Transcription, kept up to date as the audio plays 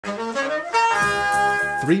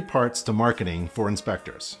3 parts to marketing for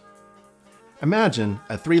inspectors. Imagine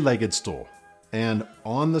a 3-legged stool, and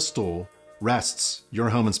on the stool rests your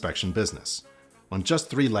home inspection business on just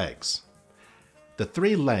 3 legs. The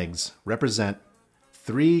 3 legs represent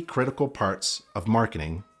 3 critical parts of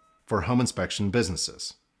marketing for home inspection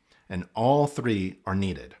businesses, and all 3 are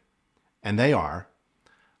needed. And they are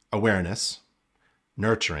awareness,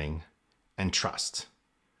 nurturing, and trust.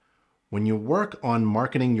 When you work on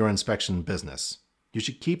marketing your inspection business, you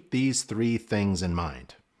should keep these 3 things in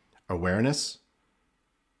mind: awareness,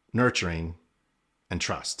 nurturing, and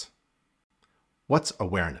trust. What's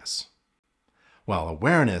awareness? Well,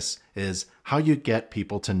 awareness is how you get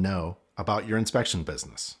people to know about your inspection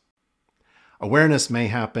business. Awareness may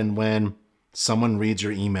happen when someone reads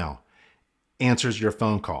your email, answers your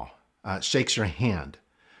phone call, shakes your hand,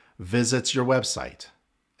 visits your website,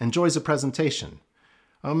 enjoys a presentation,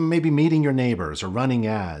 maybe meeting your neighbors or running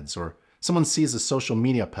ads, or someone sees a social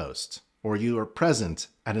media post, or you are present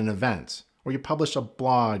at an event, or you publish a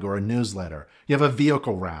blog or a newsletter, you have a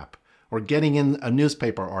vehicle wrap, or getting in a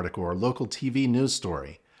newspaper article or local TV news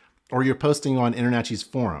story, or you're posting on InterNACHI's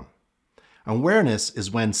forum. Awareness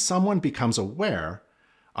is when someone becomes aware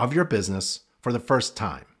of your business for the first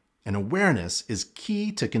time. And awareness is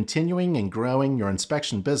key to continuing and growing your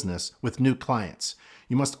inspection business with new clients.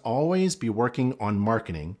 You must always be working on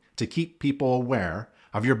marketing to keep people aware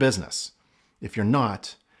of your business. If you're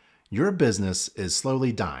not, your business is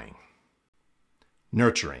slowly dying.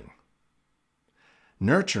 Nurturing.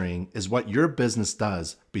 Nurturing is what your business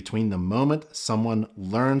does between the moment someone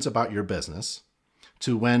learns about your business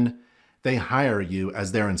to when they hire you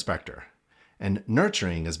as their inspector. And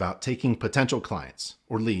nurturing is about taking potential clients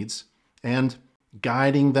or leads and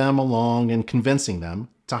guiding them along and convincing them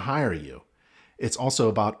to hire you. It's also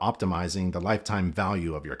about optimizing the lifetime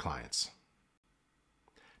value of your clients.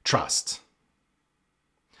 Trust.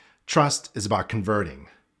 Trust is about converting.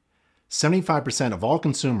 75% of all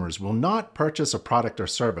consumers will not purchase a product or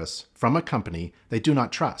service from a company they do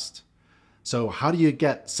not trust. So how do you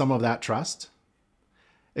get some of that trust?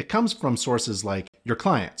 It comes from sources like your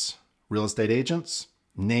clients, real estate agents,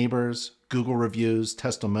 neighbors, Google reviews,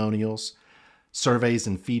 testimonials, surveys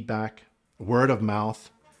and feedback, word of mouth,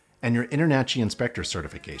 and your InterNACHI inspector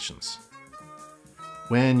certifications.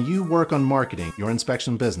 When you work on marketing your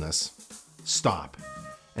inspection business, stop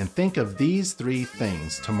and think of these 3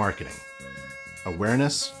 things to marketing: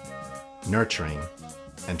 awareness, nurturing,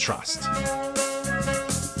 and trust.